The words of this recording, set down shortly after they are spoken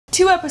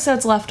2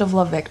 episodes left of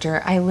Love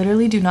Victor. I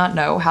literally do not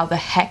know how the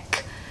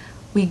heck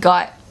we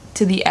got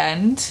to the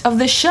end of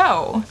the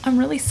show. I'm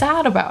really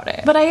sad about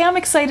it. But I am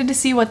excited to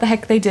see what the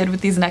heck they did with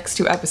these next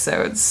 2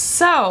 episodes.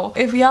 So,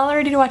 if y'all are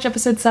ready to watch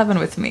episode 7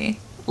 with me,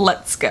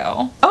 let's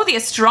go. Oh, the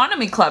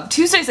Astronomy Club,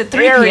 Tuesdays at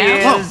 3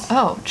 p.m.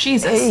 Oh,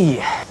 Jesus.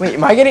 Hey, wait,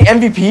 am I getting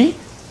MVP?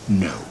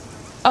 No.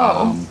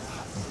 Oh.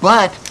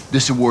 But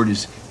this award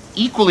is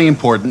equally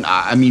important,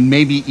 I mean,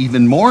 maybe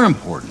even more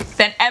important.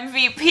 Then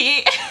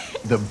MVP.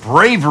 The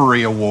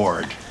Bravery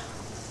Award.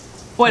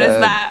 What is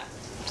that?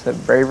 It's the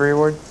Bravery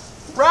Award?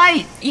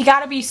 Right. You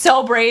gotta be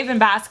so brave in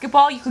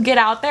basketball, you could get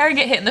out there and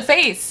get hit in the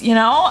face, you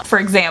know? For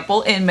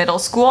example, in middle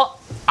school,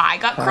 I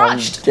got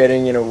crushed.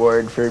 Getting an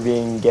award for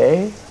being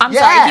gay? I'm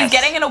sorry, he's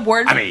getting an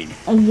award for... I mean...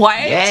 What?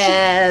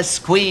 Yes,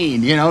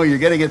 queen. You know, you're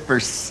getting it for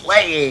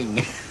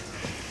slaying.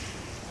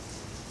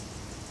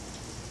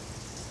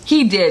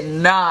 He did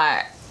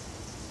not.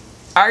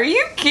 Are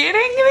you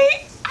kidding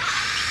me?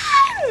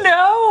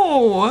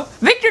 No.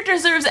 Victor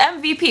deserves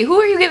MVP. Who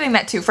are you giving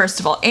that to, first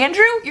of all?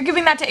 Andrew? You're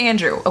giving that to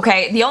Andrew,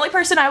 okay? The only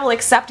person I will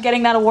accept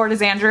getting that award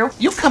is Andrew.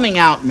 You coming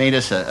out made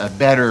us a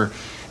better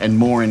and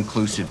more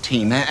inclusive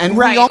team. And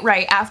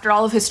right, after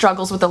all of his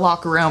struggles with the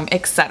locker room,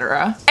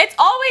 etc. It's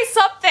always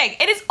something.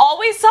 It is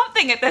always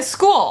something at this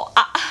school.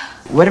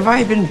 What have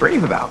I been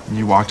brave about?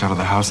 You walked out of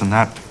the house in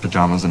that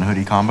pajamas and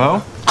hoodie combo.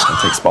 That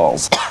takes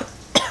balls.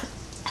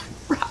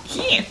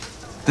 Raheem.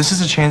 This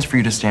is a chance for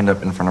you to stand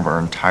up in front of our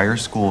entire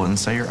school and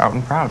say you're out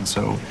and proud,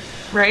 so...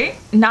 Right?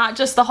 Not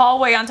just the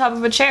hallway on top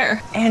of a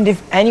chair. And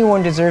if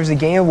anyone deserves a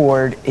gay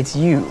award, it's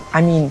you.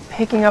 I mean,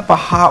 picking up a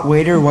hot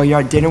waiter while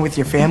you're at dinner with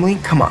your family?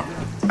 Come on.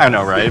 I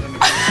know, right?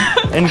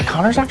 And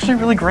Connor's actually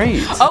really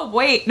great. Oh,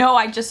 wait, no,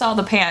 I just saw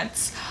the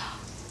pants.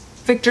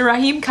 Victor,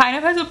 Raheem kind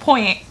of has a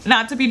point,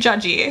 not to be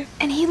judgy.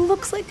 And he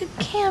looks like a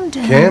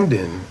Camden.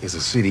 Camden is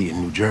a city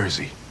in New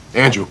Jersey.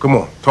 Andrew, come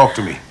on, talk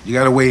to me. You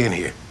gotta weigh in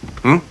here.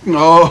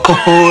 No.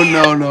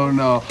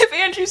 If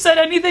Andrew said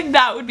anything,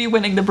 that would be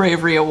winning the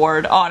Bravery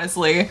Award,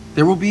 honestly.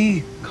 There will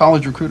be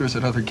college recruiters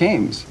at other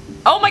games.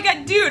 Oh my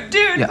god, dude,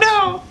 Yes.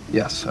 no!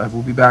 Yes, I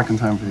will be back in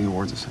time for the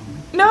awards assembly.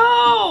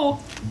 No!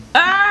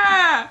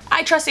 Ah!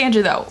 I trust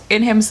Andrew, though,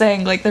 in him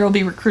saying, like, there will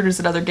be recruiters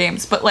at other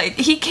games, but, like,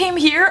 he came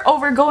here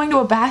over going to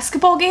a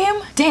basketball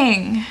game?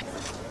 Dang.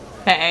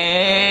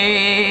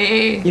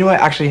 Hey. You know what?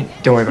 Actually,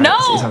 don't worry about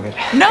it. It's all good.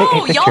 No,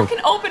 Hey, y'all can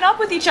open up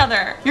with each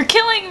other. You're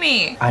killing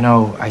me. I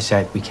know I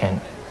said we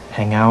can't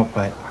hang out,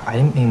 but I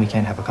didn't mean we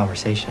can't have a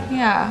conversation.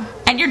 Yeah.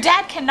 And your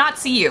dad cannot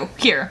see you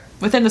here,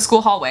 within the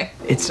school hallway.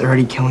 It's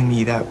already killing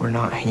me that we're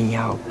not hanging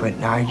out, but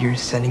now you're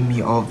sending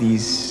me all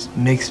these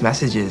mixed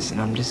messages,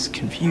 and I'm just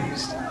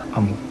confused.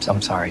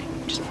 I'm sorry.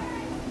 Just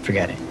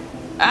forget it.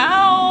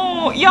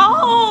 Ow!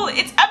 Y'all!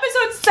 It's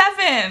episode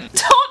 7!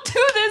 Don't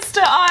do this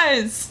to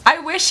us! I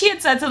wish he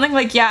had said something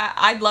like, yeah,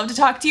 I'd love to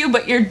talk to you,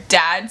 but your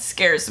dad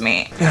scares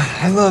me.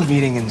 I love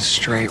eating in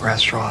straight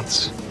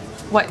restaurants.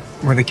 What?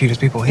 We're the cutest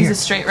people here. Is a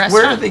straight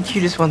restaurant? We're the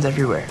cutest ones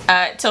everywhere.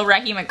 Till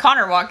Raheem and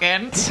Connor walk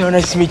in. So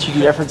nice to meet you,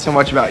 dude. I've heard so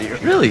much about you.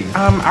 Really?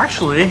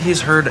 Actually,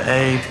 he's heard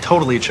a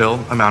totally chill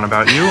amount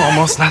about you.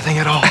 Almost nothing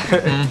at all.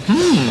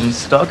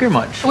 Stalker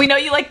much? We know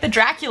you like the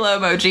Dracula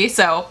emoji,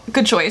 so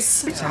good choice.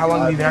 So how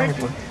long have you been out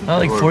here for?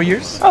 Like 4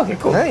 years? Okay,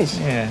 cool. Nice.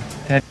 Yeah.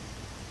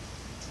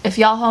 If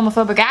y'all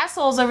homophobic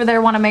assholes over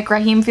there want to make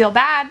Raheem feel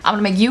bad, I'm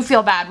gonna make you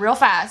feel bad real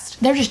fast.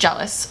 They're just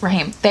jealous,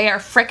 Raheem. They are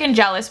freaking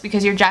jealous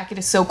because your jacket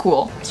is so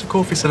cool. So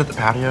cool if we sit at the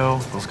patio.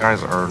 Those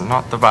guys are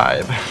not the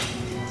vibe.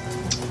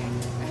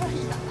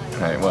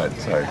 Alright, what?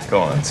 Sorry,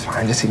 go on. It's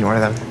fine, just ignore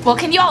them. Well,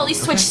 can you all at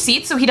least switch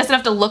seats so he doesn't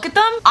have to look at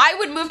them? I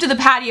would move to the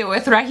patio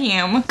with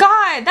Raheem.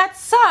 God, that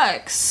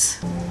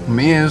sucks.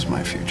 Mia is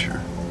my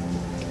future.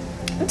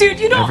 Dude,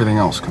 you don't- Everything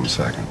else comes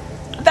second.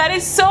 That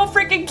is so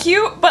freaking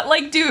cute, but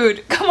like,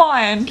 dude, come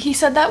on. He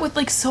said that with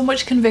like so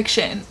much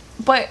conviction,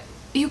 but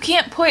you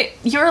can't put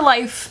your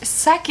life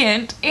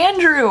second.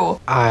 Andrew.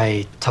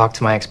 I talked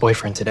to my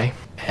ex-boyfriend today,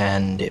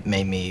 and it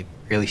made me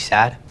really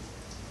sad.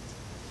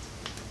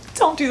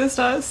 Don't do this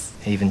to us.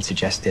 He even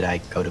suggested I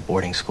go to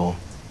boarding school.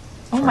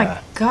 Oh for my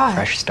a God.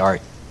 fresh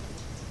start.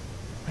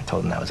 I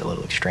told him that was a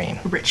little extreme.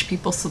 Rich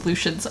people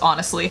solutions,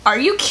 honestly. Are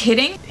you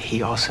kidding?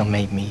 He also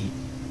made me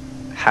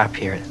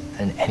happier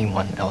than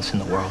anyone else in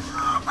the world.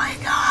 Oh my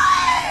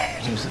God.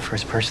 He was the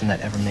first person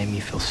that ever made me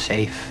feel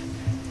safe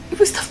It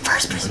was the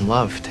first person and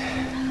loved.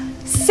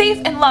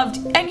 safe and loved,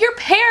 and your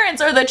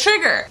parents are the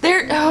trigger.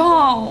 They're,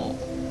 oh,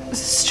 this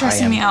is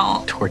stressing me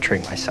out.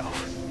 Torturing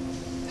myself,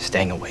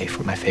 staying away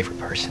from my favorite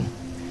person.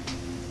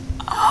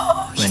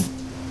 Oh, When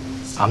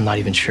I'm not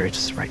even sure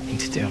it's the right thing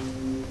to do.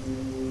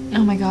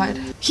 oh my God.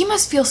 He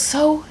must feel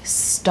so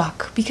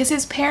stuck because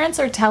his parents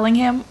are telling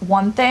him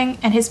one thing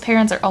and his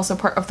parents are also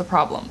part of the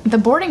problem. The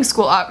boarding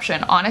school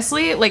option,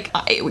 honestly, like,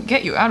 it would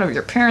get you out of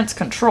your parents'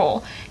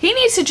 control. He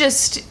needs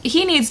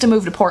to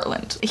move to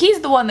Portland. He's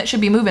the one that should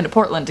be moving to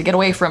Portland to get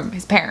away from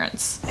his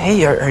parents.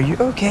 Hey, are you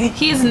okay?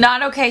 He's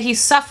not okay. He's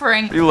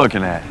suffering. What are you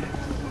looking at?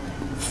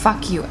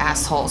 Fuck you,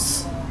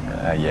 assholes.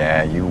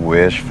 Yeah, you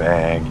wish,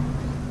 fag.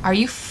 Are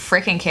you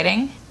freaking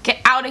kidding? Get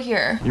out of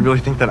here. You really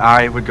think that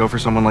I would go for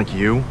someone like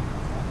you?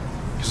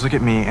 Just look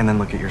at me and then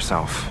look at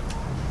yourself.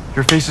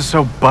 Your face is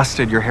so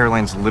busted, your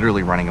hairline's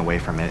literally running away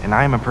from it, and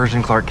I am a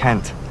Persian Clark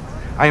Kent.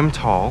 I am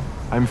tall,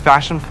 I'm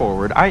fashion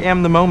forward, I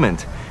am the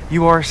moment.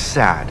 You are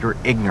sad, you're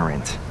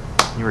ignorant.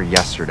 You were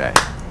yesterday.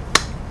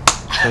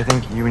 So I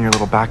think you and your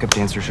little backup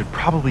dancer should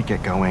probably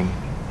get going.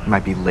 You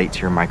might be late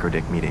to your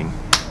micro-dick meeting.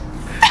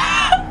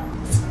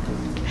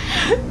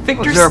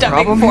 Victor's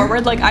stepping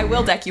forward like, I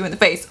will deck you in the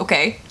face,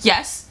 okay?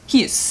 Yes,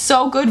 he is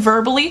so good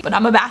verbally, but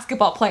I'm a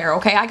basketball player,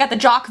 okay? I got the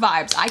jock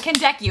vibes. I can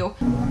deck you.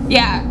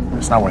 Yeah.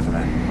 It's not worth it,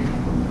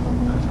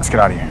 man. Let's get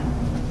out of here.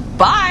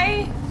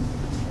 Bye,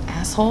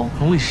 asshole.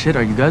 Holy shit,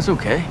 are you guys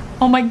okay?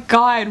 Oh my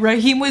god,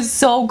 Raheem was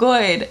so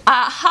good.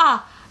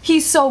 Aha!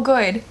 He's so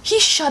good. He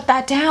shut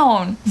that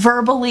down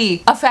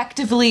verbally,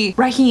 effectively.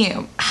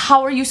 Raheem,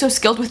 how are you so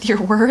skilled with your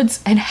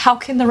words? And how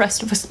can the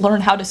rest of us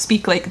learn how to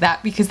speak like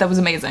that? Because that was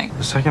amazing.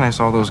 The second I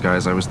saw those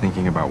guys, I was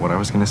thinking about what I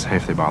was gonna say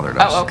if they bothered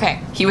us. Oh, okay.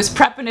 He was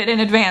prepping it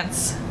in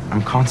advance.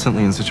 I'm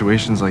constantly in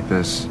situations like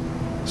this.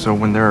 So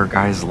when there are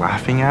guys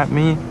laughing at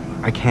me,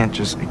 I can't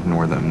just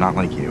ignore them, not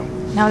like you.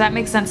 Now that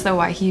makes sense though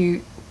why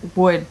he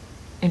would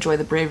enjoy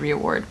the bravery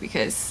award,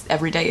 because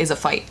every day is a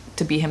fight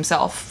to be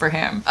himself for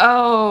him.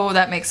 Oh,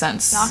 that makes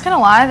sense. Not gonna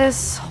lie,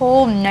 this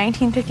whole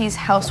 1950s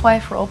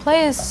housewife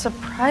roleplay is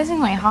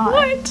surprisingly hot.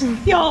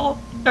 What? Y'all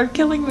are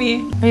killing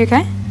me. Are you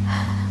okay?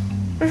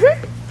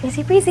 Mm-hmm.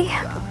 Easy breezy.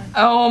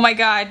 Oh my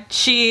god,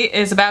 she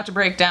is about to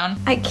break down.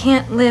 I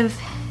can't live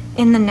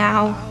in the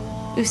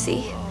now,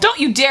 Lucy. Don't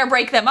you dare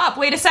break them up.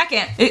 Wait a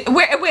second.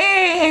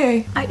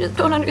 Wait. I just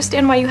don't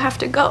understand why you have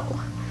to go.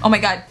 Oh my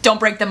god, don't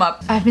break them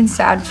up. I've been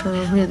sad for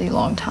a really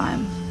long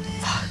time.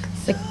 Fuck.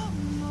 Like,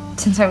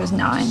 since I was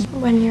 9.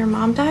 When your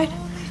mom died?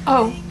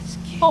 Oh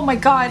my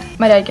god.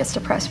 My dad gets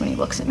depressed when he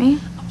looks at me,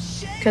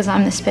 because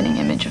I'm the spinning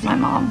image of my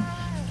mom.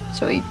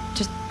 So he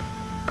just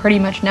pretty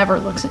much never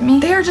looks at me.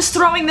 They're just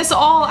throwing this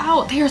all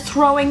out. They are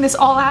throwing this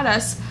all at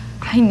us.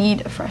 I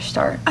need a fresh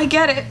start. I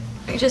get it.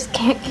 I just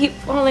can't keep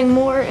falling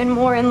more and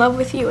more in love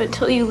with you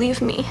until you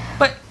leave me.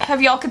 But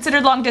have y'all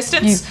considered long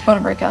distance? You want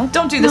to break up?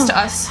 Don't do this to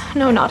us.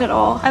 No, not at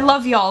all. I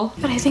love y'all.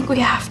 But I think we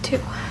have to.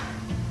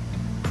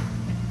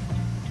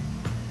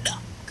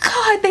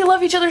 God, they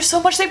love each other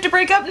so much they have to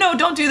break up? No,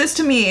 don't do this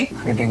to me.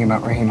 You're thinking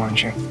about Raheem,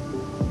 aren't you?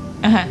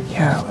 Uh-huh.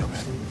 Yeah, a little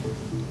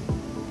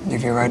bit. You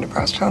feel right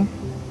depressed, son?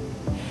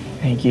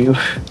 Thank you.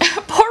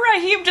 Poor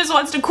Raheem just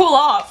wants to cool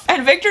off,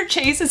 and Victor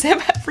chases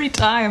him every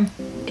time.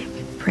 It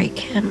would break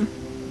him.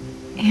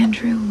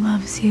 Andrew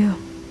loves you.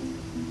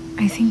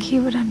 I think he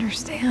would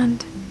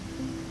understand.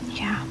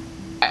 Yeah.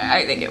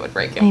 I think it would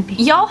break him. Maybe.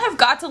 Y'all have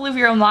got to live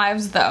your own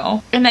lives,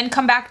 though. And then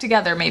come back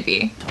together,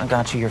 maybe. I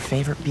got you your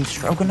favorite beef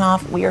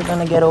stroganoff. We are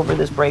gonna get over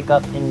this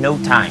breakup in no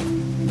time.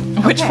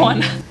 Which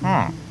one?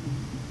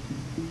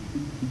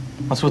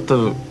 What's with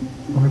the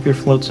root beer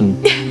floats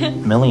and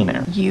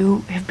millionaire? You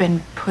have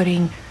been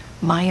putting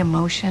my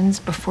emotions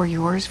before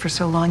yours for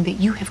so long that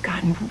you have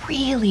gotten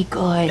really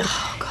good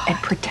at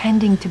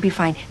pretending to be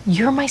fine.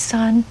 You're my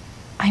son,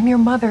 I'm your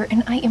mother,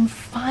 and I am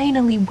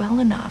finally well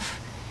enough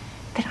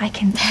that I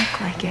can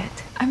act like it.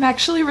 I'm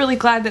actually really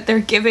glad that they're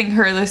giving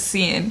her this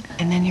scene.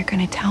 And then you're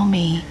gonna tell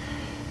me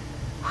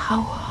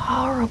how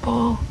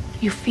horrible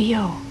you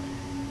feel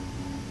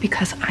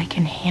because I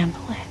can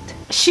handle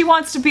it. She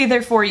wants to be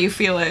there for you,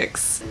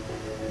 Felix.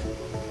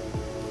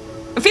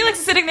 Felix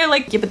is sitting there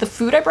like, yeah, but the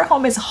food I brought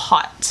home is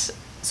hot.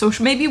 So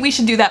maybe we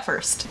should do that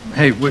first.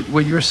 Hey,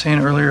 what you were saying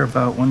earlier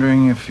about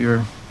wondering if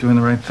you're doing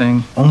the right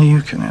thing, only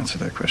you can answer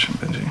that question,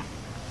 Venji.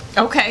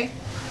 Okay.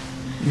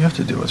 You have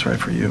to do what's right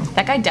for you.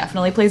 That guy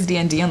definitely plays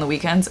D&D on the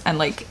weekends and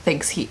like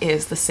thinks he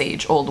is the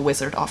sage old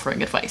wizard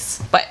offering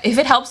advice. But if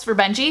it helps for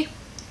Venji,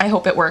 I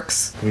hope it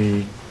works.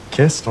 We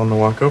kissed on the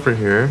walk over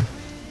here.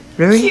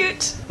 Really?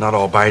 Cute. Not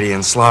all bitey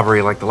and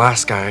slobbery like the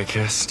last guy I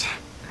kissed.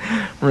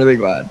 I'm really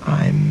glad.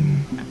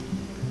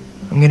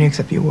 I'm gonna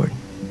accept the award.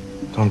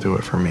 Don't do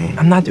it for me.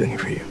 I'm not doing it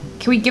for you.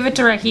 Can we give it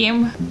to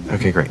Raheem?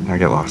 Okay, great. Now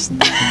get lost.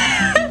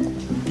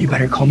 You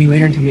better call me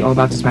later and tell me all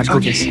about this magical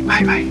kiss.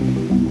 Bye-bye.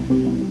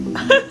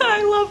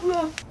 I love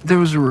them. There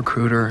was a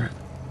recruiter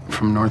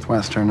from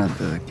Northwestern at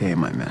the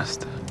game I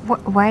missed.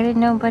 Why did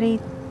nobody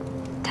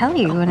tell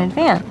you in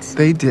advance?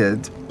 They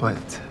did,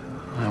 but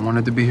I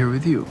wanted to be here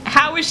with you.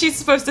 How is she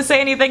supposed to say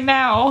anything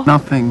now?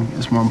 Nothing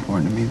is more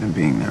important to me than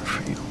being there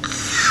for you.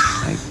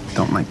 I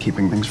don't like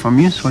keeping things from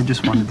you, so I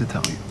just wanted to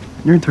tell you.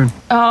 Your turn.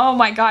 Oh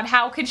my god,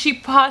 how could she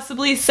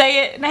possibly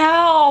say it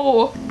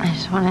now? I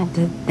just wanted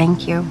to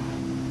thank you.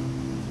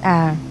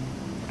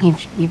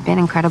 You've been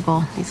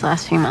incredible these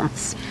last few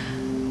months.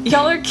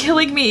 Y'all are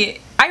killing me.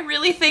 I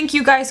really think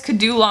you guys could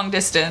do long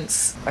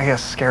distance. I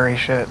guess scary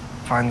shit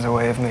finds a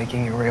way of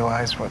making you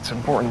realize what's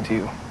important to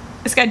you.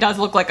 This guy does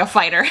look like a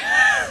fighter.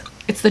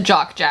 It's the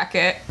jock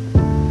jacket.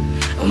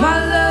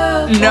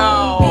 No.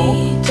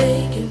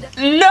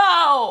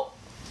 No!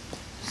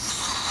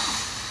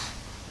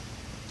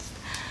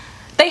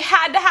 They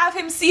had to have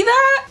him see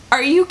that?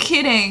 Are you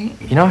kidding?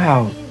 You know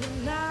how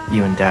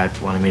you and Dad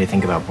wanted me to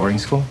think about boarding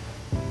school?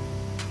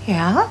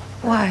 Yeah?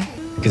 Why?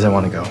 Because I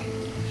want to go.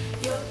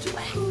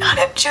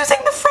 I'm choosing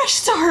the fresh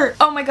start.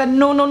 Oh my god,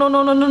 no, no, no,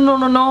 no, no, no, no,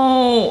 no,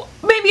 no.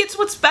 Maybe it's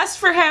what's best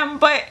for him,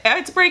 but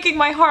it's breaking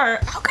my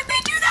heart. How could they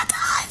do that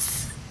to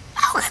us?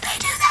 How could they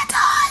do that to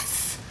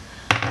us?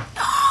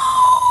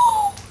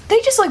 No.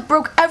 They just like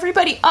broke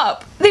everybody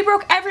up. They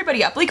broke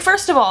everybody up. Like,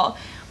 first of all,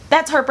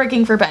 that's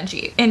heartbreaking for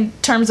Benji in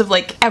terms of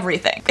like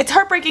everything. It's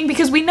heartbreaking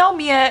because we know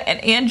Mia and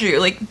Andrew,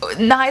 like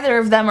neither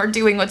of them are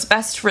doing what's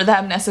best for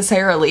them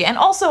necessarily. And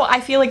also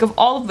I feel like of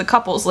all of the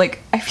couples,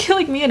 like I feel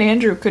like Mia and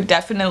Andrew could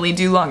definitely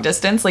do long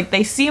distance. Like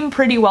they seem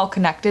pretty well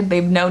connected.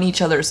 They've known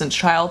each other since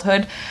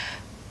childhood.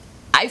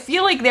 I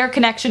feel like their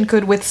connection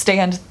could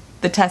withstand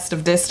the test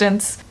of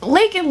distance.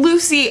 Lake and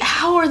Lucy,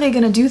 how are they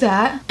gonna do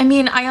that? I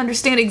mean, I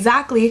understand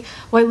exactly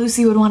why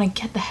Lucy would want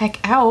to get the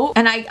heck out,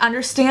 and I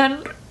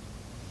understand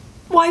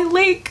why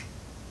Lake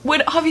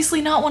would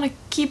obviously not want to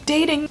keep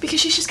dating, because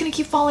she's just gonna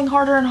keep falling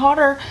harder and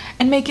harder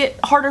and make it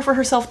harder for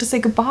herself to say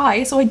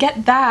goodbye, so I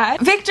get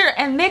that. Victor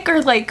and Nick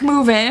are like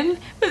moving,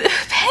 but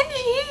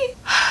Benji,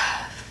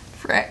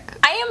 frick.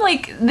 I am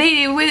like,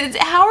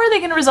 how are they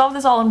gonna resolve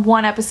this all in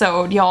one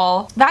episode,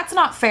 y'all? That's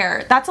not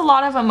fair. That's a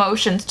lot of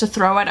emotions to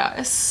throw at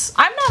us.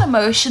 I'm not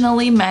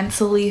emotionally,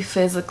 mentally,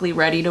 physically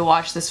ready to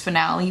watch this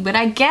finale, but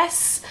I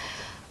guess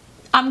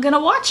I'm gonna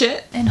watch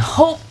it and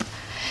hope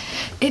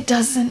it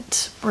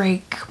doesn't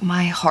break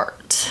my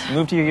heart. You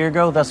moved here a year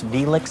ago, thus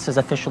Felix is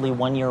officially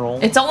 1 year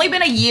old. It's only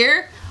been a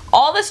year?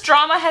 All this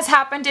drama has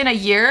happened in a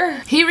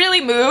year? He really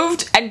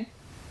moved and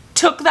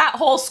took that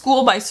whole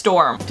school by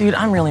storm. Dude,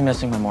 I'm really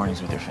missing my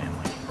mornings with your family.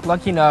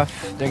 Lucky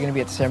enough, they're gonna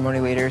be at the ceremony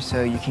later,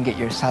 so you can get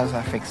your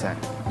salsa fix then.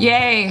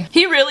 Yay.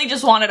 He really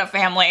just wanted a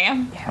family.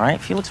 Alright,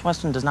 Felix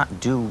Weston does not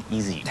do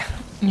easy.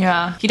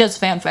 Yeah, he does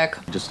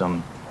fanfic. Just,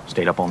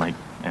 stayed up all night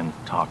and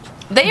talked.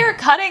 They are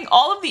cutting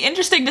all of the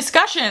interesting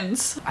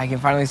discussions. I can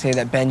finally say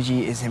that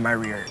Benji is in my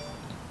rear.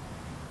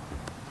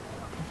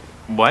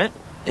 What?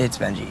 It's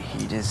Benji.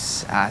 He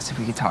just asked if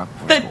we could talk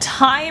before The school.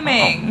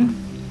 timing.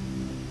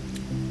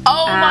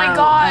 Oh my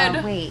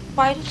god. Wait,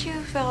 why did you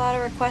fill out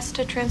a request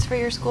to transfer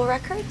your school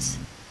records?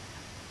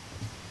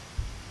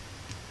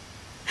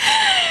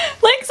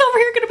 Lake's over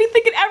here gonna be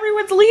thinking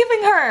everyone's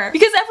leaving her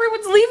because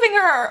everyone's leaving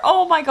her.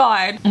 Oh my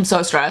god. I'm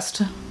so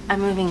stressed. I'm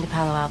moving to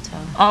Palo Alto.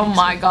 Oh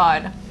my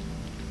god.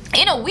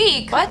 In a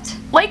week? What?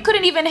 Lake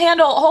couldn't even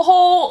handle a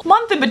whole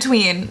month in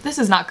between. This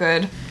is not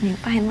good. You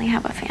finally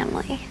have a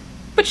family.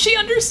 But she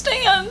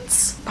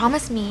understands.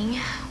 Promise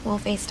me we'll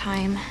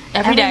FaceTime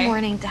Every day.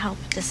 morning to help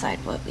decide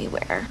what we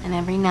wear. And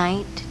every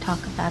night to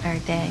talk about our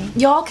day.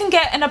 Y'all can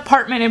get an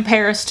apartment in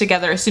Paris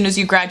together as soon as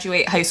you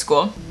graduate high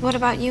school. What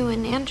about you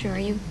and Andrew? Are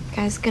you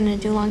guys gonna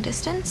do long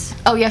distance?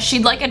 Oh yeah,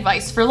 she'd like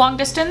advice for long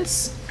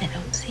distance. I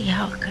don't see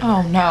how it could.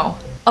 Oh no.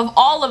 Of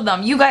all of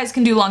them, you guys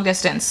can do long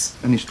distance.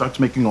 And he starts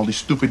making all these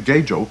stupid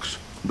gay jokes,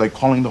 like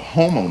calling the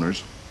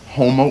homeowners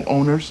homo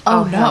owners.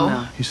 Oh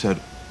no. He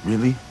said,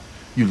 really?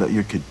 You let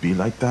your kid be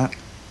like that?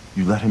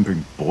 You let him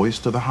bring boys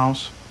to the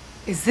house?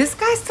 Is this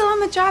guy still on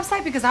the job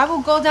site? Because I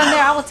will go down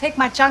there, I will take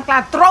my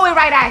chancla, throw it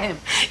right at him.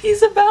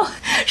 Isabel,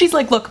 she's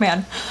like, look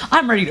man,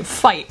 I'm ready to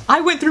fight.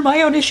 I went through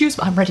my own issues,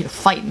 but I'm ready to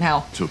fight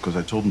now. So, because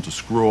I told him to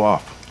screw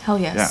off. Hell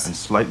yes. Yeah, in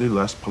slightly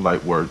less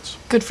polite words.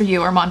 Good for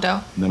you,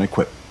 Armando. And then I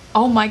quit.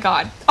 Oh my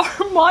god.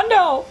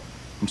 Armando!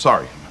 I'm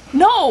sorry.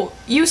 No,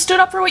 you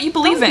stood up for what you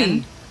believe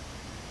in.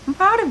 I'm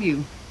proud of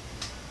you.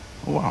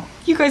 Oh, wow.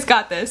 You guys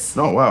got this.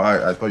 No,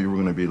 wow, I thought you were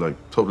going to be, like,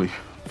 totally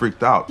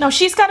freaked out. No,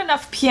 she's got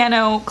enough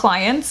piano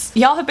clients.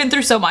 Y'all have been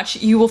through so much,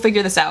 you will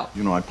figure this out.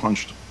 You know, I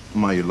punched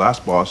my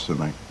last boss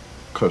and I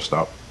cursed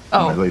out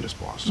my latest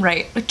boss.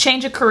 Right.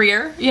 Change of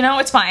career, you know,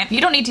 it's fine.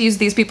 You don't need to use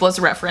these people as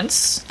a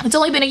reference. It's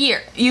only been a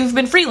year. You've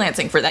been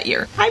freelancing for that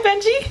year. Hi,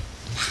 Benji.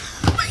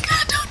 Oh my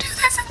god, don't do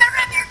this if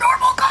they're in your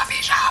normal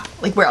coffee shop.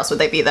 Like, where else would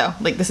they be, though?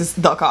 Like, this is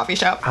the coffee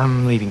shop.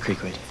 I'm leaving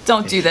Creekwood.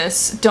 Don't do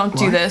this. Don't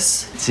do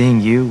this.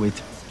 Seeing you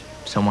with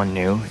someone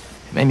new,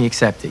 it made me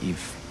accept that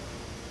you've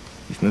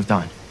moved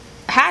on.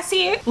 Has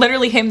he?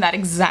 Literally him that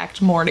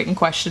exact morning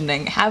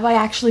questioning, have I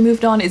actually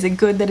moved on? Is it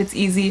good that it's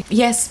easy?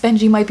 Yes,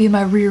 Benji might be in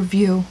my rear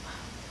view,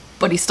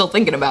 but he's still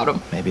thinking about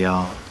him. Maybe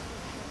I'll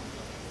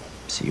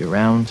see you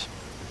around.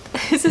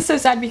 This is so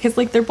sad because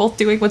like they're both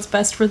doing what's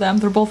best for them.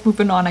 They're both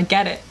moving on, I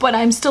get it. But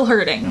I'm still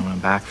hurting. When I'm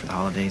back for the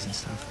holidays and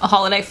stuff. A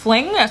holiday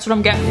fling? That's what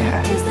I'm getting.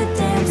 Yeah.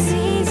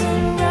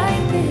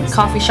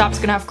 Coffee shop's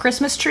gonna have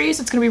Christmas trees.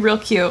 It's gonna be real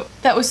cute.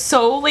 That was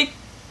so like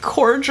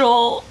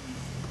cordial.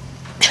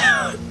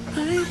 I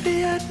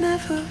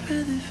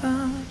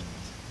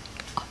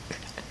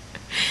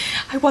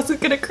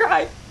wasn't gonna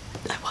cry.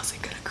 I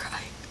wasn't gonna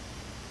cry.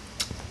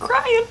 I'm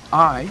crying.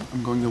 I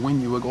am going to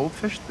win you a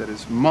goldfish that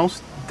is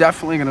most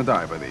definitely going to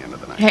die by the end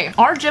of the night. Hey,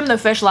 our Jim the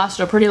fish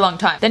lasted a pretty long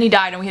time. Then he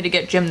died and we had to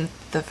get Jim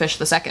the fish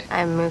the second.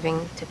 I'm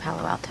moving to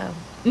Palo Alto.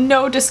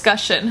 No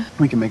discussion.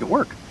 We can make it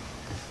work.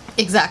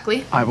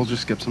 Exactly. I will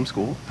just skip some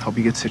school, help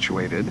you get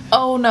situated.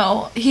 Oh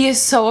no, he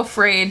is so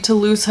afraid to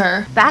lose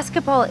her.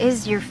 Basketball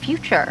is your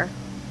future.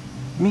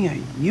 Mia,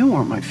 you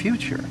are my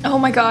future. Oh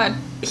my god,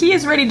 he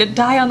is ready to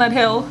die on that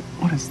hill.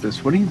 What is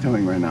this? What are you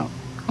doing right now?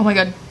 Oh my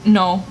god,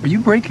 no. Are you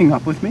breaking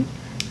up with me?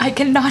 I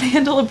cannot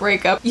handle a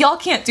breakup. Y'all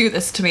can't do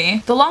this to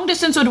me. The long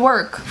distance would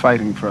work.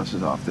 Fighting for us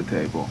is off the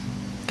table.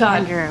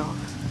 God. Andrew.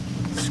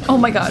 Oh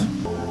my god.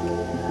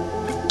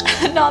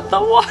 Not the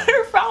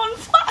water fountain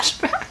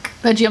flashback.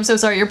 Venji, I'm so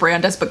sorry your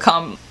brand has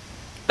become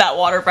that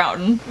water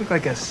fountain. You look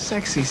like a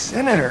sexy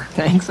senator.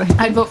 Thanks.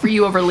 I'd vote for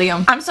you over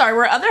Liam. I'm sorry,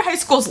 were other high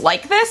schools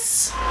like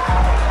this?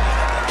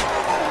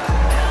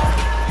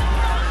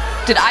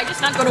 Did I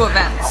just not go to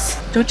events?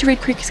 Don't you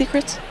read Creek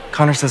Secrets?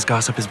 Connor says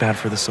gossip is bad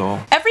for the soul.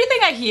 Everything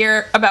I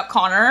hear about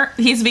Connor,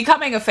 he's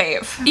becoming a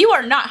fave. You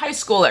are not high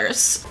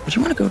schoolers. Would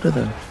you want to go to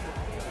the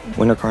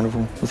Winter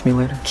Carnival with me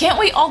later? Can't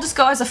we all just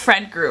go as a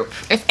friend group?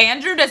 If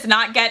Andrew does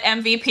not get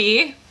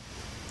MVP,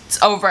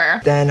 it's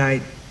over. Then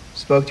I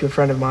spoke to a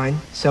friend of mine,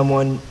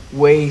 someone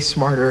way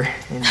smarter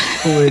and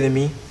cooler than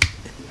me.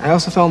 I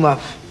also fell in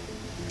love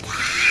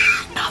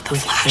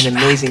with an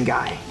amazing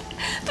guy.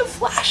 The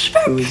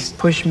flashback. Who has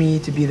pushed me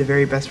to be the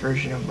very best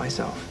version of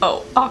myself.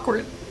 Oh,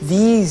 awkward.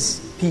 These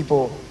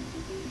people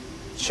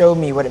showed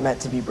me what it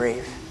meant to be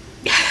brave.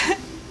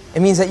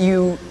 It means that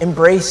you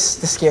embrace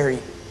the scary.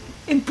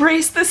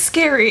 Embrace the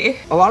scary.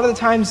 A lot of the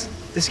times,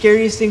 the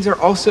scariest things are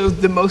also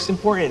the most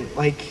important,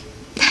 like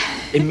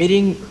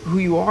admitting who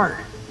you are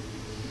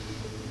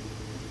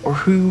or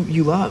who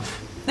you love.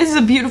 This is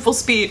a beautiful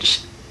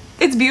speech.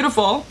 It's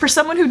beautiful. For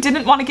someone who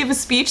didn't want to give a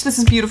speech, this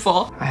is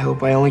beautiful. I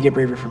hope I only get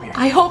braver from here.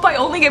 I hope I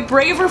only get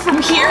braver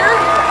from here.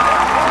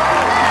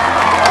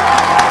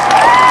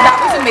 That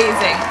was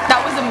amazing.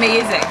 That was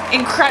amazing.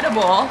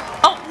 Incredible.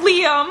 Oh,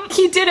 Liam.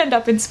 He did end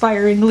up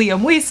inspiring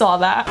Liam. We saw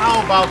that.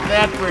 How about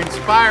that for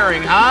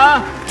inspiring,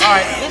 huh? All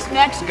right, this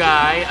next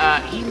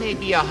guy, he may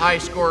be a high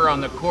scorer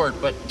on the court,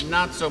 but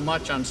not so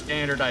much on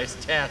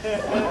standardized tests.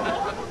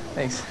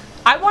 Thanks.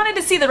 I wanted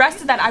to see the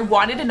rest of that. I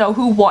wanted to know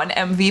who won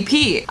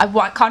MVP. I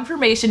want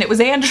confirmation it was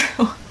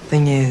Andrew.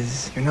 Thing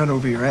is, you're not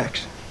over your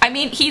ex. I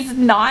mean, he's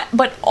not,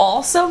 but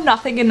also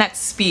nothing in that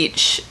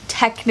speech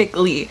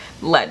technically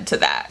led to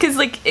that. Because,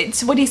 like,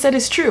 it's what he said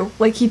is true.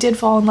 Like, he did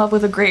fall in love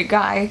with a great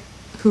guy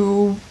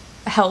who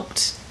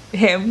helped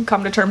him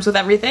come to terms with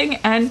everything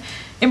and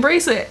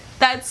embrace it.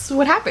 That's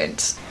what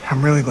happened.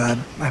 I'm really glad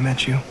I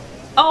met you.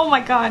 Oh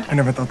my god. I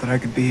never thought that I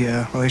could be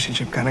a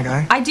relationship kind of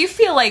guy. I do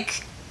feel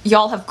like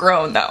y'all have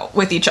grown, though,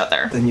 with each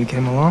other. Then you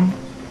came along,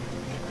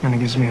 and it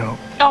gives me hope.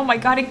 Oh my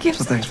god, it gives...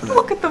 So thanks for that.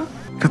 Look at them.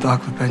 Good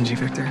luck with Venji,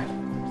 Victor.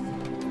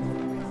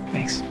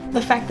 Thanks.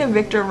 The fact that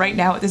Victor right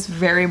now at this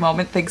very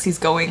moment thinks he's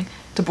going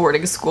to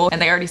boarding school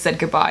and they already said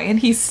goodbye and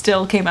he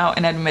still came out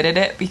and admitted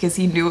it because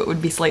he knew it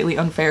would be slightly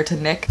unfair to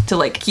Nick to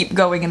like keep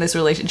going in this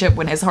relationship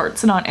when his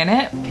heart's not in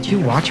it. Did you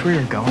watch where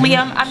you're going?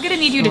 Liam, I'm gonna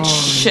need you to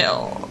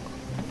chill.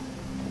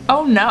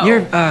 Oh no.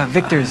 You're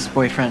Victor's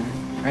boyfriend,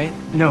 right?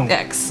 No.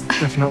 Ex.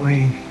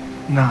 Definitely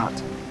not.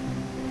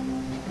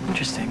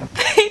 Interesting.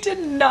 They did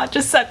not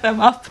just set them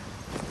up.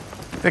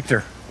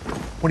 Victor,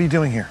 what are you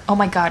doing here? Oh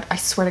my god, I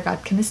swear to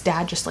god, can this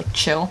dad just like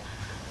chill?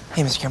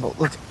 Hey, Mr. Campbell,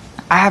 look,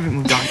 I haven't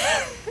moved on.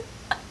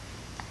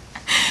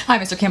 Hi,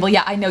 Mr. Campbell.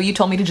 Yeah, I know you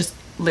told me to just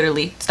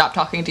literally stop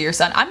talking to your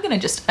son. I'm gonna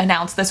just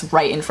announce this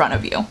right in front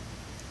of you.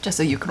 Just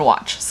so you can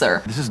watch,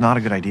 sir. This is not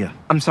a good idea.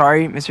 I'm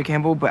sorry, Mr.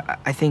 Campbell, but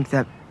I think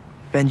that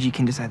Venji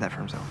can decide that for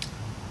himself.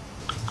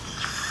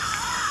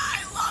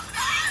 I love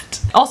that.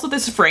 Also,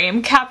 this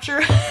frame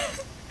capture.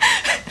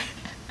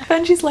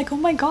 Venji's like, oh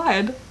my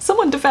god,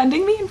 someone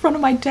defending me in front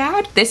of my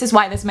dad? This is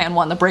why this man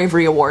won the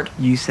Bravery Award.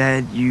 You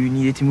said you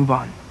needed to move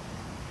on.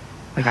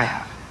 Like I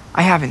have.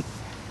 I haven't.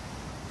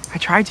 I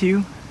tried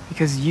to,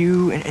 because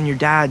you and your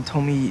dad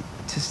told me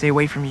to stay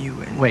away from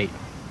you and... Wait,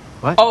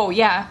 what? Oh,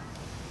 yeah.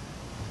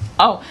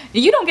 Oh,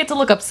 you don't get to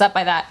look upset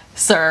by that,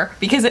 sir,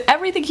 because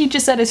everything he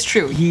just said is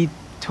true. He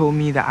told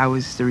me that I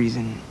was the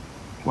reason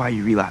why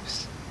you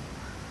relapsed.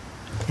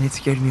 And it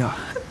scared me off.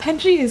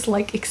 Venji is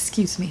like,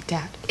 excuse me,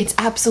 Dad. It's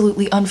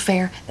absolutely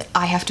unfair that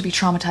I have to be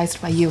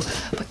traumatized by you,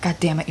 but god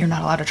damn it, you're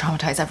not allowed to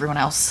traumatize everyone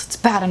else. It's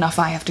bad enough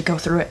I have to go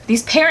through it.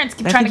 These parents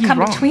keep trying to come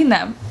between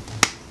them.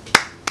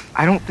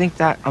 I don't think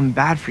that I'm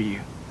bad for you.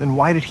 Then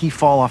why did he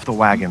fall off the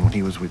wagon when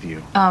he was with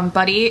you?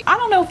 Buddy, I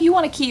don't know if you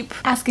want to keep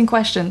asking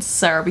questions,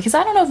 sir, because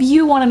I don't know if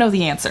you want to know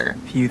the answer.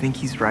 If you think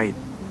he's right,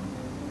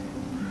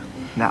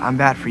 nah, I'm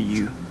bad for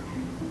you.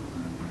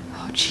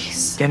 Oh,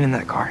 jeez. Get in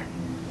that car.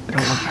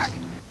 Don't look back.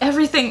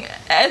 Everything,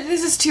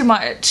 this is too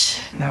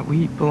much. That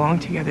we belong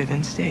together,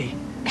 then stay.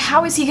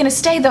 How is he gonna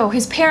stay, though?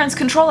 His parents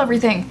control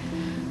everything.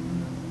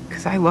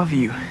 Because I love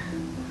you.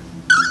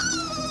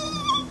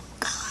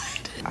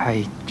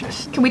 I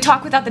just... Can we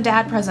talk without the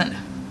dad present?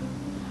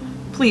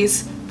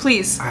 Please,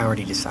 please. I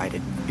already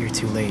decided. You're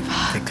too late,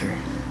 Victor.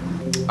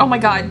 Oh my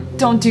god,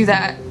 don't do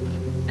that.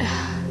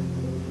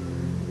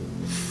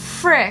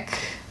 Frick.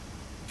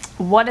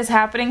 What is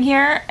happening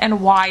here,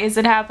 and why is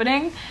it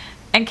happening,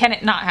 and can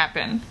it not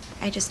happen?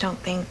 I just don't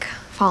think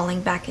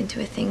falling back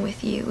into a thing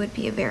with you would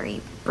be a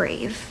very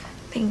brave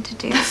thing to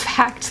do. The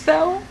fact,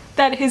 though,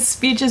 that his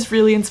speech is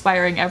really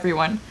inspiring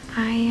everyone.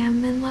 I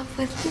am in love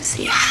with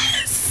Lucy.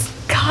 Yes!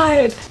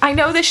 God. I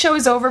know this show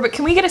is over, but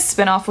can we get a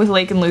spin-off with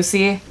Lake and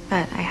Lucy?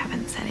 But I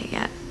haven't said it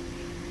yet.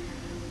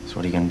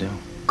 what are you gonna do?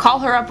 Call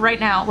her up right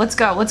now. Let's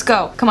go, let's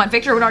go. Come on,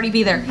 Victor would already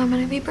be there. I'm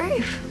gonna be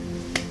brave.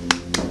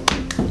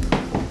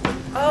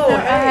 Oh,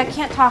 I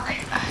can't talk.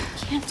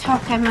 Can't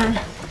talk. I'm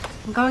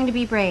going to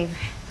be brave.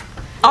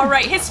 All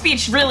right, his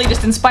speech really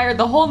just inspired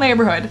the whole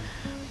neighborhood.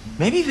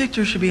 Maybe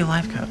Victor should be a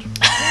life coach.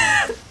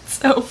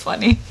 So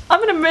funny. I'm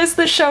gonna miss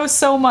the show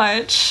so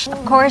much.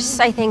 Of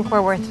course, I think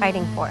we're worth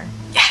fighting for.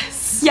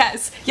 Yes,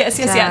 yes, yes,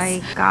 yes, yes.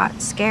 I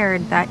got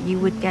scared that you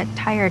would get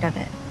tired of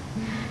it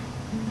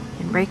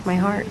and break my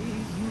heart.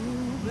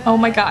 Oh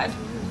my god.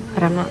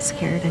 But I'm not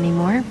scared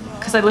anymore.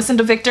 Because I listened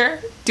to Victor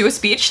do a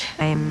speech.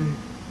 I'm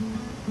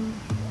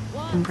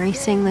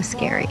embracing the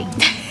scary.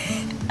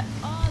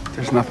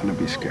 There's nothing to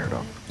be scared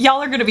of.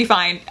 Y'all are gonna be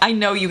fine. I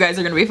know you guys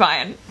are gonna be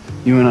fine.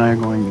 You and I are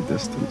going the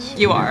distance.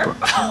 You are.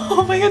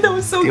 Oh my god, that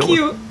was so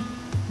cute.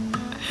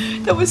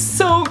 That was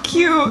so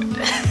cute.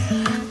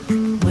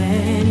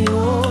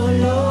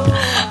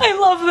 I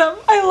love them.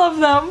 I love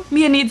them.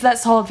 Mia needs that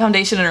solid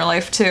foundation in her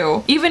life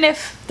too. Even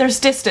if there's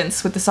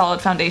distance with the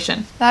solid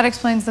foundation. That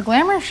explains the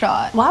glamour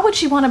shot. Why would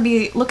she want to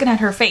be looking at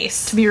her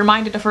face to be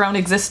reminded of her own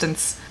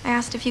existence? I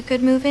asked if you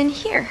could move in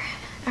here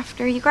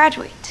after you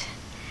graduate.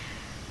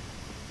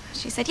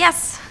 She said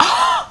yes.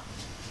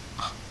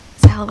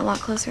 It's a hell of a lot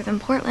closer than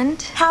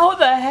Portland. How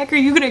the heck are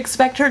you gonna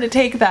expect her to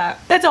take that?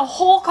 That's a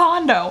whole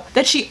condo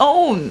that she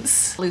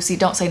owns. Lucy,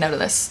 don't say no to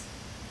this.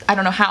 I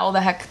don't know how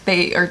the heck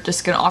they are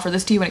just gonna offer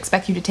this to you and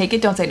expect you to take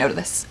it. Don't say no to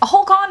this. A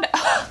whole condo.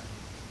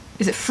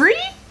 Is it free?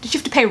 Did you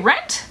have to pay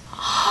rent?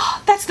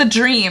 That's the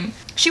dream.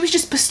 She was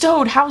just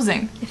bestowed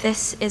housing. If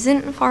this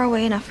isn't far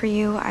away enough for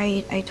you,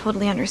 I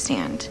totally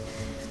understand.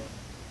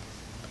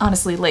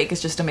 Honestly, Lake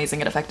is just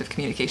amazing at effective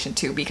communication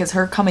too, because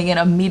her coming in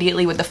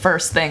immediately with the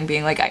first thing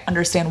being like, I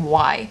understand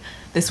why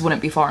this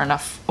wouldn't be far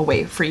enough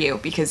away for you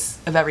because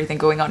of everything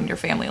going on in your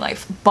family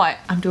life, but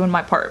I'm doing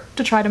my part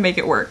to try to make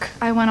it work.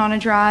 I went on a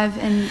drive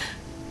and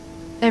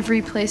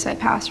every place I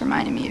passed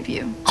reminded me of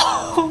you.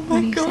 Oh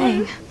my god. What are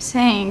you saying? I'm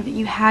saying that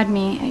you had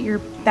me at your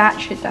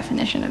batshit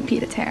definition of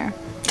pied a terre.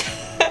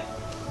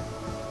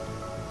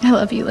 I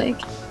love you, Lake.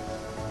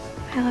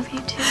 I love you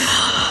too.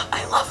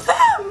 I love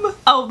them.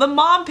 Oh, the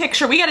mom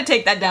picture. We gotta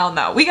take that down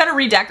though. We gotta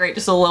redecorate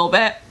just a little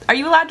bit. Are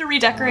you allowed to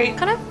redecorate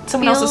Kind of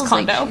someone else's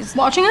condo? Like she's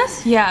watching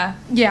us? Yeah.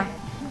 Yeah.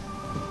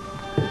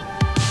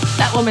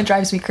 That woman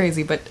drives me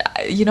crazy, but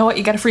you know what?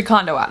 You got a free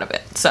condo out of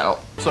it, so.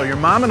 So your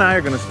mom and I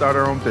are gonna start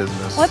our own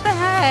business. What the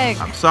heck?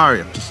 I'm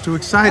sorry, I'm just too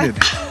excited.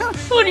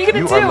 What are you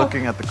gonna do? You are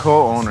looking at the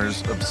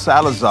co-owners of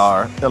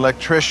Salazar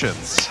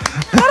Electricians.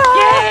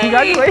 Yay!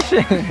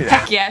 Congratulations!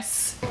 Heck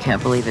yes. I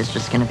can't believe it's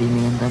just gonna be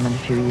me and them in a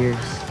few years.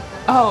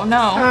 Oh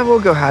no. We'll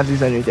go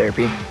halvesies on your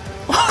therapy.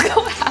 We'll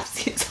go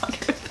halfsies on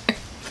your therapy.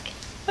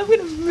 I'm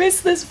gonna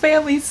miss this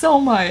family so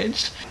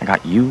much. I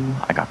got you,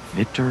 I got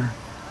Victor.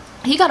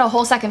 He got a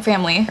whole second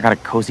family. I got a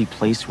cozy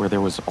place where there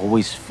was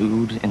always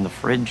food in the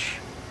fridge.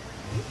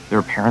 There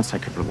were parents I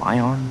could rely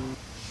on.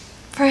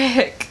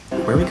 Frick.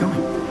 Where are we going?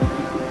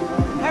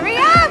 Hurry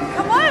up!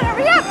 Come on,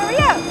 hurry up, hurry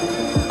up!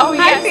 Oh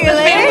yes, the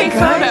family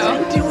photo.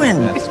 What are you doing?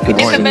 It's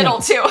good In the middle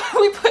too.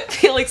 We put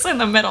Felix in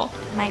the middle.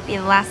 Might be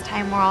the last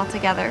time we're all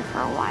together for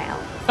a while.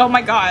 Oh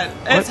my god,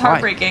 it's Why?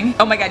 heartbreaking.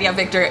 Oh my god, yeah,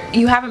 Victor,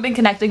 you haven't been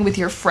connecting with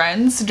your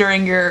friends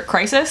during your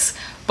crisis,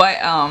 but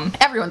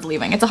everyone's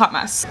leaving. It's a hot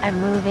mess. I'm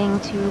moving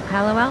to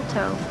Palo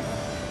Alto.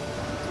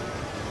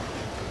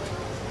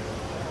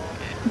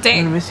 I'm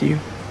Dang. gonna miss you.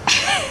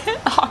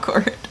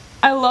 Awkward.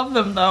 I love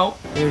them though.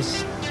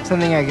 There's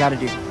something I gotta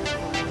do.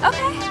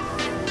 Okay.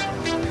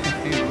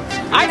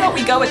 I know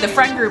we go with the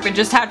friend group and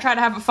just try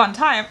to have a fun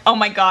time. Oh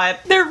my god,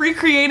 they're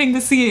recreating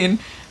the scene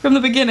from the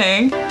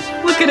beginning.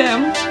 Look at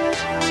him.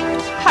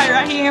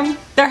 Hi, Raheem.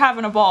 They're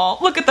having a ball.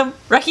 Look at them.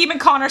 Raheem and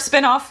Connor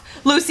spinoff.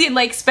 Lucy and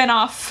Lake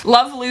spinoff.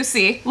 Love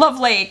Lucy. Love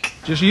Lake.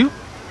 Just you?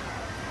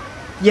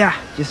 Yeah,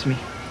 just me.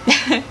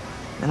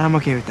 And I'm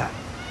okay with that.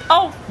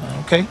 Oh,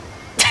 Okay.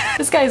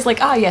 this guy's like,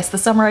 ah yes, the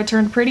summer I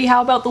turned pretty.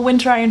 How about the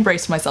winter I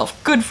embraced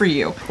myself? Good for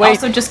you. Wait.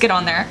 Also, just get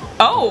on there.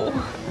 Oh,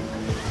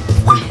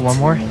 One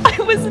more?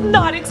 I was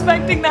not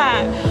expecting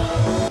that.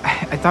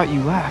 I thought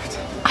you left.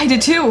 I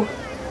did too.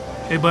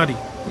 Hey, buddy.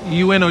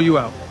 You in or you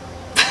out?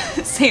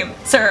 Same.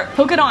 Sir,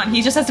 hook it on.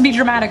 He just has to be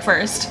dramatic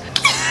first.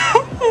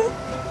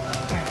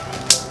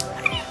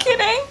 Are you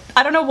kidding?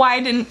 I don't know why I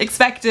didn't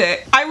expect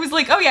it. I was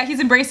like, oh yeah, he's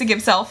embracing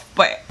himself,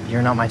 but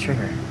You're not my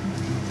trigger.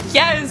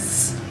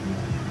 yes,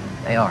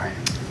 They are.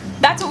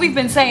 that's what we've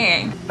been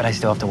saying. But I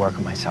still have to work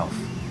on myself.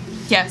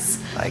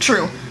 Yes, Like,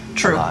 true, A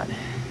true. lot.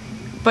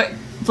 But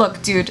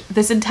look, dude,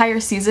 this entire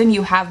season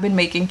you have been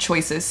making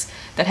choices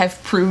that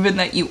have proven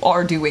that you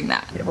are doing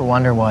that. You ever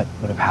wonder what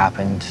would have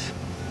happened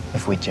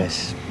if we'd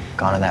just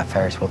gone on that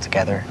Ferris wheel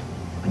together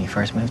when you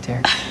first moved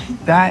here?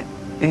 That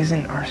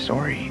isn't our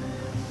story.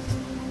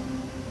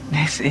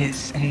 This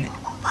is, and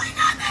Oh my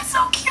god, that's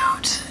so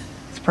cute.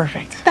 it's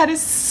perfect. That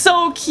is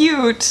so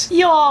cute.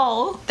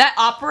 Y'all. That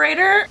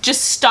operator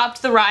just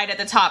stopped the ride at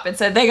the top and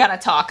said, they gotta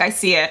talk, I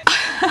see it.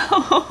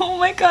 Oh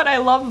my god, I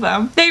love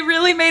them. They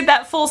really made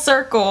that full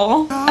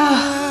circle.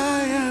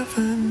 Ugh.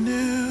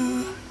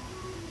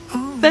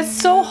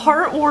 That's so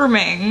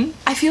heartwarming.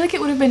 I feel like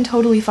it would have been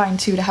totally fine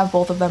too to have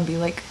both of them be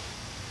like,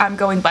 I'm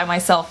going by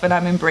myself and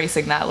I'm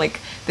embracing that, like,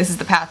 this is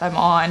the path I'm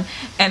on,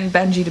 and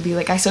Benji to be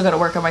like, I still gotta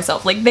work on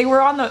myself. Like, they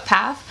were on the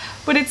path,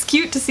 but it's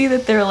cute to see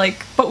that they're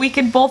like, but we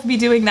can both be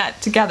doing that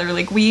together.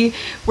 Like, we're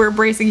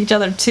embracing each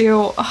other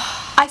too.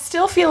 I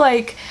still feel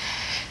like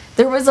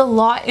there was a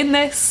lot in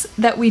this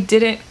that we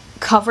didn't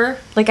cover.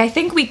 Like, I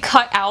think we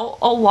cut out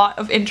a lot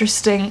of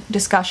interesting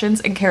discussions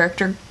and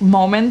character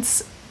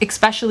moments,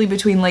 especially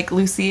between like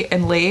Lucy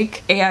and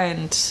Lake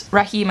and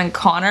Raheem and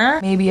Connor.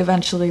 Maybe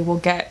eventually we'll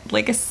get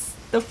like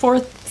the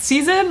 4th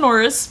season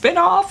or a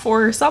spin-off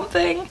or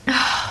something.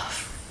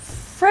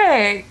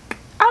 Frick,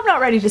 I'm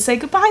not ready to say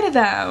goodbye to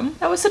them.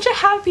 That was such a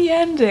happy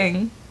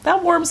ending.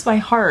 That warms my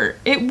heart.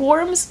 It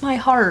warms my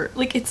heart.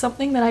 Like, it's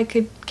something that I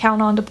could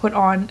count on to put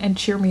on and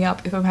cheer me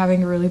up if I'm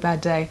having a really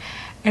bad day.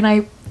 And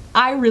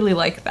I really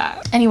like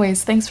that.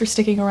 Anyways, thanks for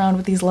sticking around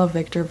with these Love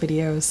Victor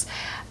videos.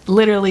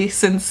 Literally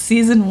since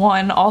season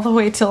 1 all the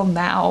way till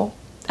now.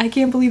 I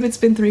can't believe it's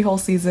been 3 whole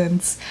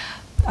seasons.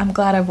 I'm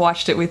glad I've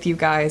watched it with you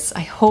guys.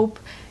 I hope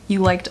you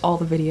liked all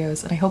the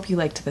videos, and I hope you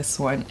liked this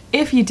one.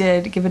 If you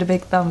did, give it a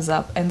big thumbs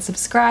up and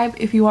subscribe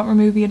if you want more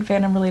movie and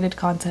fandom related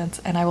content,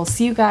 and I will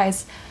see you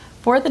guys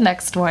for the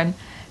next one.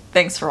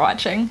 Thanks for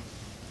watching.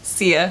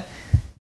 See ya.